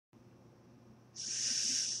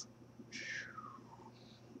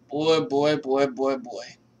Boy, boy, boy, boy, boy.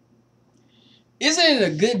 Isn't it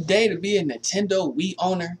a good day to be a Nintendo Wii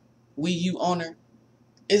owner? Wii U owner?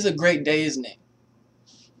 It's a great day, isn't it?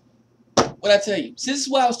 What I tell you? This is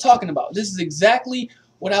what I was talking about. This is exactly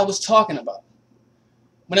what I was talking about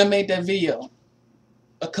when I made that video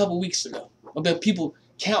a couple weeks ago about people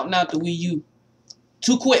counting out the Wii U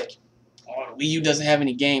too quick. Oh, the Wii U doesn't have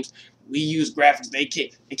any games. Wii U's graphics, they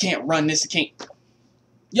can't run this. It can't.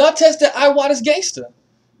 Y'all tested Iwata's gangster.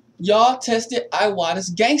 Y'all tested Iwata's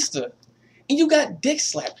gangster. And you got dick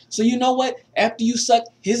slapped. So you know what? After you suck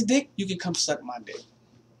his dick, you can come suck my dick.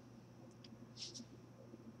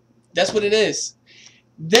 That's what it is.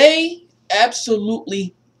 They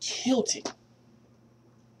absolutely killed it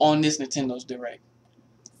on this Nintendo's Direct.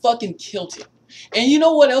 Fucking killed it. And you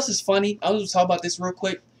know what else is funny? I was going to talk about this real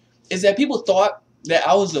quick. Is that people thought that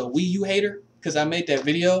I was a Wii U hater because I made that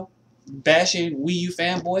video bashing Wii U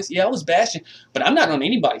fanboys. Yeah, I was bashing, but I'm not on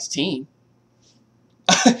anybody's team.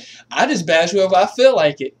 I just bash whoever I feel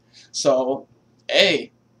like it. So,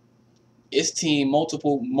 hey, it's team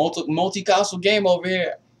multi-console game over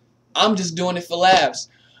here. I'm just doing it for laughs.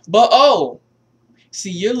 But oh,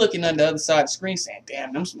 see, you're looking on the other side of the screen saying,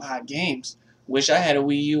 damn, them some hot games. Wish I had a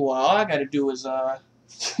Wii U. Well, all I gotta do is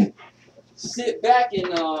sit back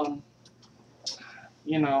and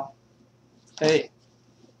you know, hey,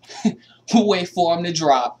 wait for them to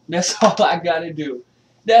drop. That's all I gotta do.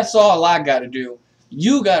 That's all I gotta do.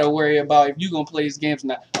 You gotta worry about if you're gonna play these games or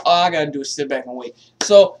not. All I gotta do is sit back and wait.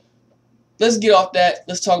 So let's get off that.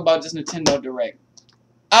 Let's talk about this Nintendo Direct.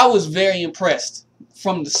 I was very impressed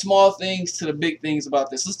from the small things to the big things about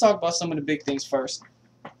this. Let's talk about some of the big things first.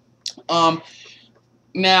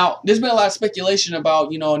 Now, there's been a lot of speculation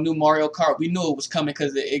about, you know, a new Mario Kart. We knew it was coming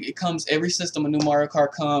because it comes every system. A new Mario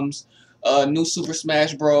Kart comes, new Super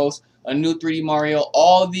Smash Bros, a new 3D Mario.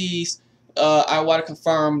 All these, I want to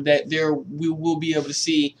confirm that we will be able to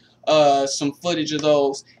see some footage of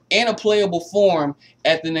those in a playable form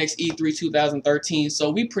at the next E3 2013. So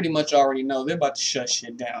we pretty much already know they're about to shut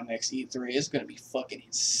shit down next E3. It's gonna be fucking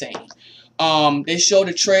insane. They showed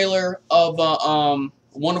a trailer of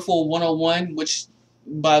Wonderful 101, which,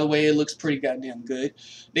 by the way, it looks pretty goddamn good.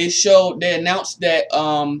 They announced that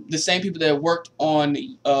the same people that worked on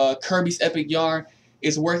Kirby's Epic Yarn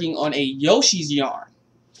is working on a Yoshi's Yarn.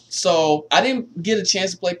 So I didn't get a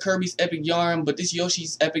chance to play Kirby's Epic Yarn, but this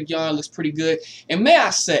Yoshi's Epic Yarn looks pretty good. And may I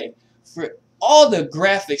say, for all the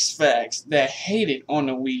graphics fags that hate it on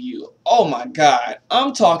the Wii U, oh my god,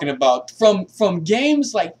 I'm talking about from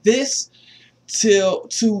games like this to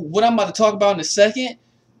what I'm about to talk about in a second,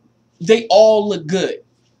 they all look good.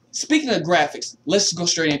 Speaking of graphics, let's go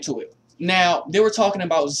straight into it. Now, they were talking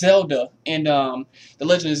about Zelda and the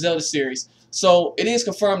Legend of Zelda series. So it is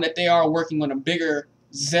confirmed that they are working on a bigger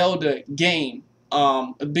Zelda game,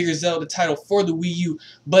 a bigger Zelda title for the Wii U.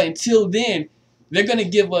 But until then, they're going to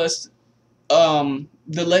give us the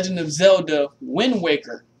Legend of Zelda Wind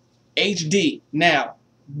Waker HD. Now,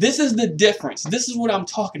 this is the difference. This is what I'm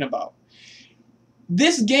talking about.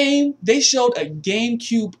 This game, they showed a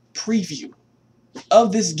GameCube preview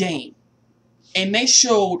of this game. And they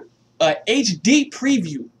showed a HD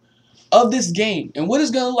preview of this game. And what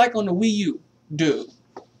it's going to look like on the Wii U. Dude.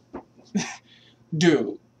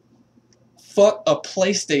 Dude, fuck a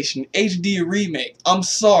PlayStation HD remake. I'm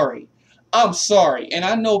sorry. I'm sorry. And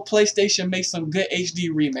I know PlayStation makes some good HD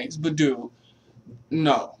remakes, but dude,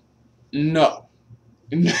 no. No.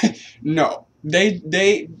 No.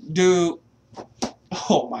 They do.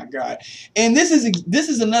 Oh my god. And this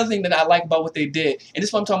is another thing that I like about what they did. And this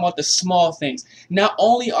is what I'm talking about, the small things. Not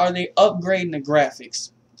only are they upgrading the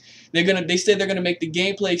graphics, they said they're gonna make the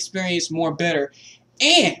gameplay experience more better,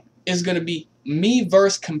 and it's gonna be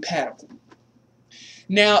Miiverse compatible.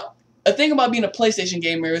 Now, a thing about being a PlayStation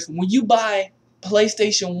gamer is when you buy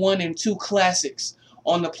PlayStation 1 and 2 classics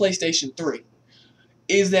on the PlayStation 3,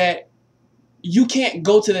 is that you can't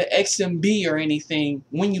go to the XMB or anything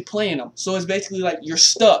when you're playing them. So it's basically like you're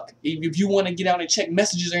stuck. If you want to get out and check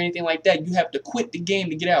messages or anything like that, you have to quit the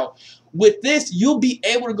game to get out. With this, you'll be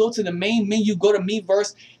able to go to the main menu, go to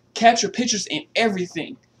Miiverse, capture pictures and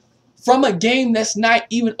everything from a game that's not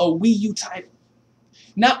even a Wii U title.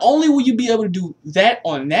 Not only will you be able to do that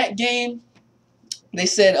on that game, they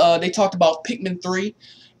said they talked about Pikmin 3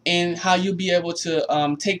 and how you'll be able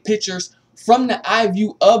to take pictures from the eye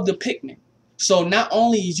view of the Pikmin. So not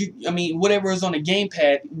only is whatever is on the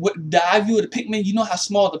gamepad, the eye view of the Pikmin, you know how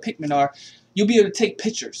small the Pikmin are, you'll be able to take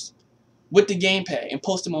pictures with the gamepad and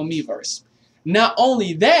post them on Miiverse. Not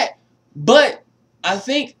only that, but I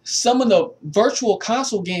think some of the virtual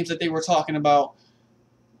console games that they were talking about,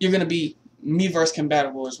 you're going to be Miiverse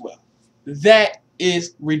compatible as well. That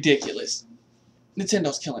is ridiculous.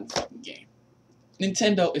 Nintendo's killing the fucking game.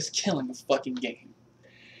 Nintendo is killing the fucking game.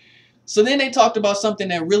 So then they talked about something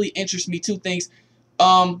that really interests me. Two things.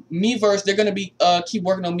 Miiverse, they're gonna be keep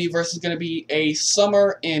working on Miiverse. Is gonna be a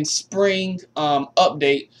summer and spring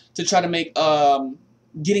update to try to make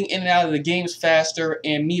getting in and out of the games faster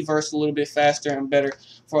and Miiverse a little bit faster and better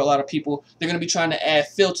for a lot of people. They're gonna be trying to add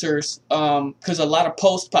filters because a lot of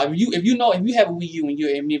posts pop. If you have a Wii U and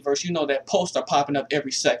you're in Miiverse, you know that posts are popping up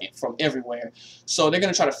every second from everywhere. So they're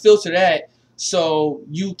gonna try to filter that so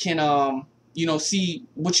you can see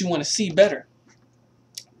what you want to see better.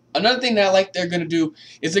 Another thing that I like they're going to do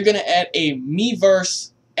is they're going to add a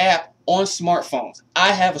Miiverse app on smartphones.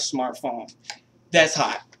 I have a smartphone. That's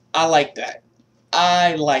hot. I like that.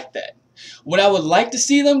 I like that. What I would like to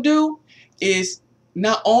see them do is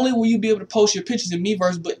not only will you be able to post your pictures in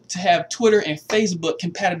Miiverse, but to have Twitter and Facebook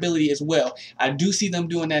compatibility as well. I do see them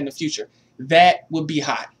doing that in the future. That would be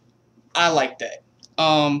hot. I like that.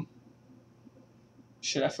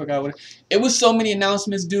 Shit, I forgot what it was. So many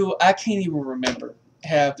announcements, dude. I can't even remember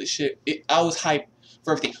half the shit. I was hyped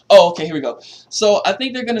for everything. Oh, okay, here we go. So I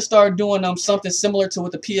think they're gonna start doing something similar to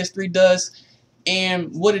what the PS3 does,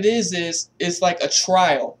 and what it is it's like a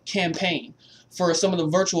trial campaign for some of the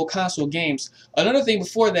virtual console games. Another thing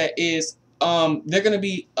before that is they're gonna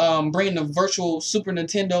be bringing the virtual Super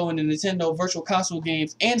Nintendo and the Nintendo Virtual Console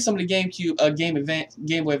games and some of the GameCube,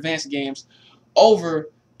 Game Boy Advance games over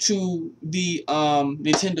to the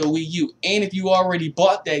Nintendo Wii U. And if you already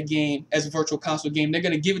bought that game as a virtual console game, they're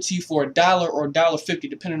going to give it to you for $1 or $1.50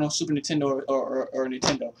 depending on Super Nintendo or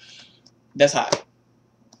Nintendo. That's hot.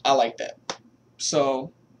 I like that.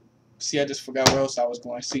 So, see, I just forgot where else I was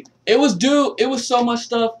going. See, it was so much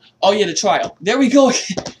stuff. Oh yeah, the trial. There we go.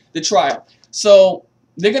 The trial. So,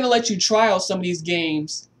 they're going to let you try out some of these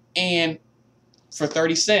games and for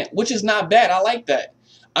 30 cents, which is not bad. I like that.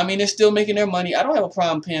 I mean, they're still making their money. I don't have a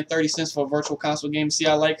problem paying 30 cents for a virtual console game to see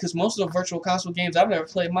I like, because most of the virtual console games I've never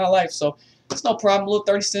played in my life, so it's no problem. A little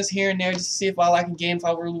 30 cents here and there just to see if I like a game, if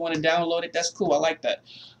I really want to download it. That's cool. I like that.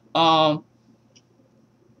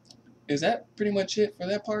 Is that pretty much it for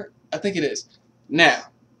that part? I think it is. Now,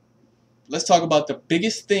 let's talk about the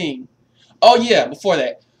biggest thing. Oh, yeah, before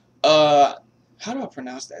that. How do I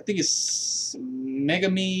pronounce that? I think it's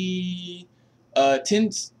Megami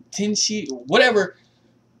Tenshi, whatever.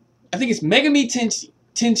 I think it's Megami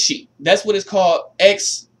Tenshi. That's what it's called.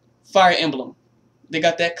 X Fire Emblem. They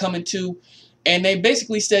got that coming too. And they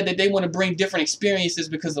basically said that they want to bring different experiences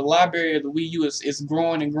because the library of the Wii U is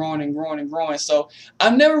growing and growing and growing and growing. So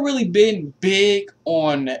I've never really been big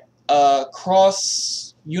on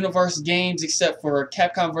cross-universe games except for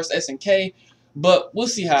Capcom vs. SNK. But we'll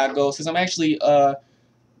see how it goes because I'm actually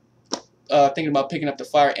thinking about picking up the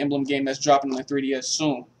Fire Emblem game that's dropping on the 3DS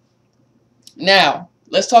soon. Now,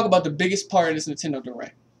 let's talk about the biggest part of this Nintendo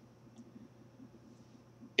Direct.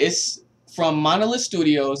 It's from Monolith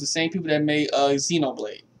Studios, the same people that made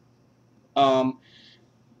Xenoblade.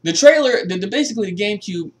 The trailer, basically the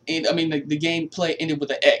GameCube, the gameplay ended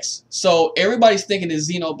with an X. So everybody's thinking it's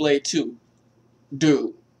Xenoblade 2.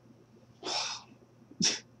 Dude.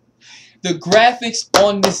 The graphics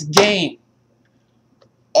on this game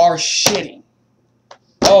are shitting.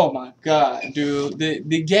 Oh my god, dude.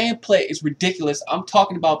 The gameplay is ridiculous. I'm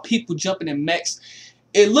talking about people jumping in mechs.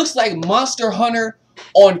 It looks like Monster Hunter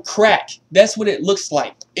on crack. That's what it looks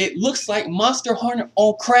like. It looks like Monster Hunter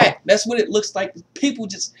on crack. That's what it looks like. People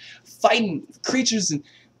just fighting creatures and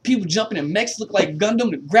people jumping in mechs look like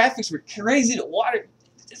Gundam. The graphics were crazy. The water.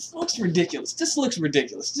 This looks ridiculous. This looks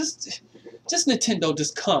ridiculous. Just Nintendo,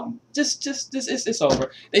 just come. It's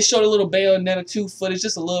over. They showed a little Bayonetta 2 footage,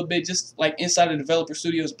 just a little bit, just like inside the developer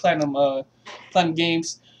studios, Platinum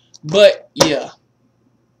Games. But yeah.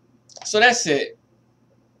 So that's it.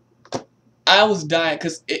 I was dying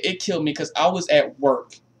because it killed me because I was at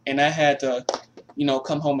work and I had to,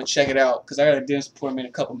 come home and check it out because I got a dentist appointment in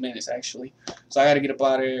a couple minutes actually. So I got to get up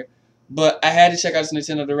out of there. But I had to check out this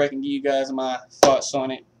Nintendo Direct and give you guys my thoughts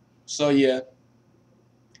on it. So yeah.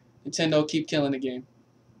 Nintendo, keep killing the game.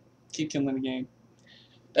 Keep killing the game.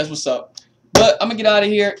 That's what's up. But I'm going to get out of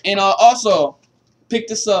here. And also, picked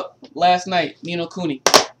this up last night, Ni no Kuni.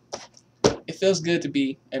 It feels good to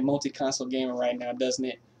be a multi-console gamer right now, doesn't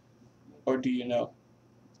it? Or do you know?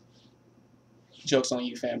 Joke's on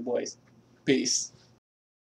you, fanboys. Peace.